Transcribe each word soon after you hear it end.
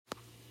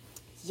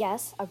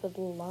yes, I would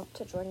love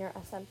to join your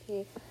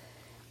SMP.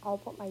 I'll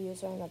put my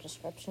user in the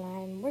description.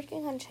 I'm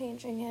working on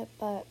changing it,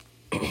 but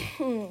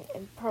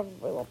it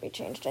probably won't be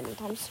changed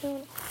anytime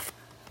soon.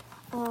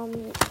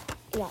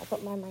 Yeah, I'll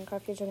put my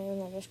Minecraft username in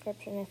the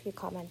description if you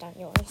comment on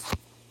yours.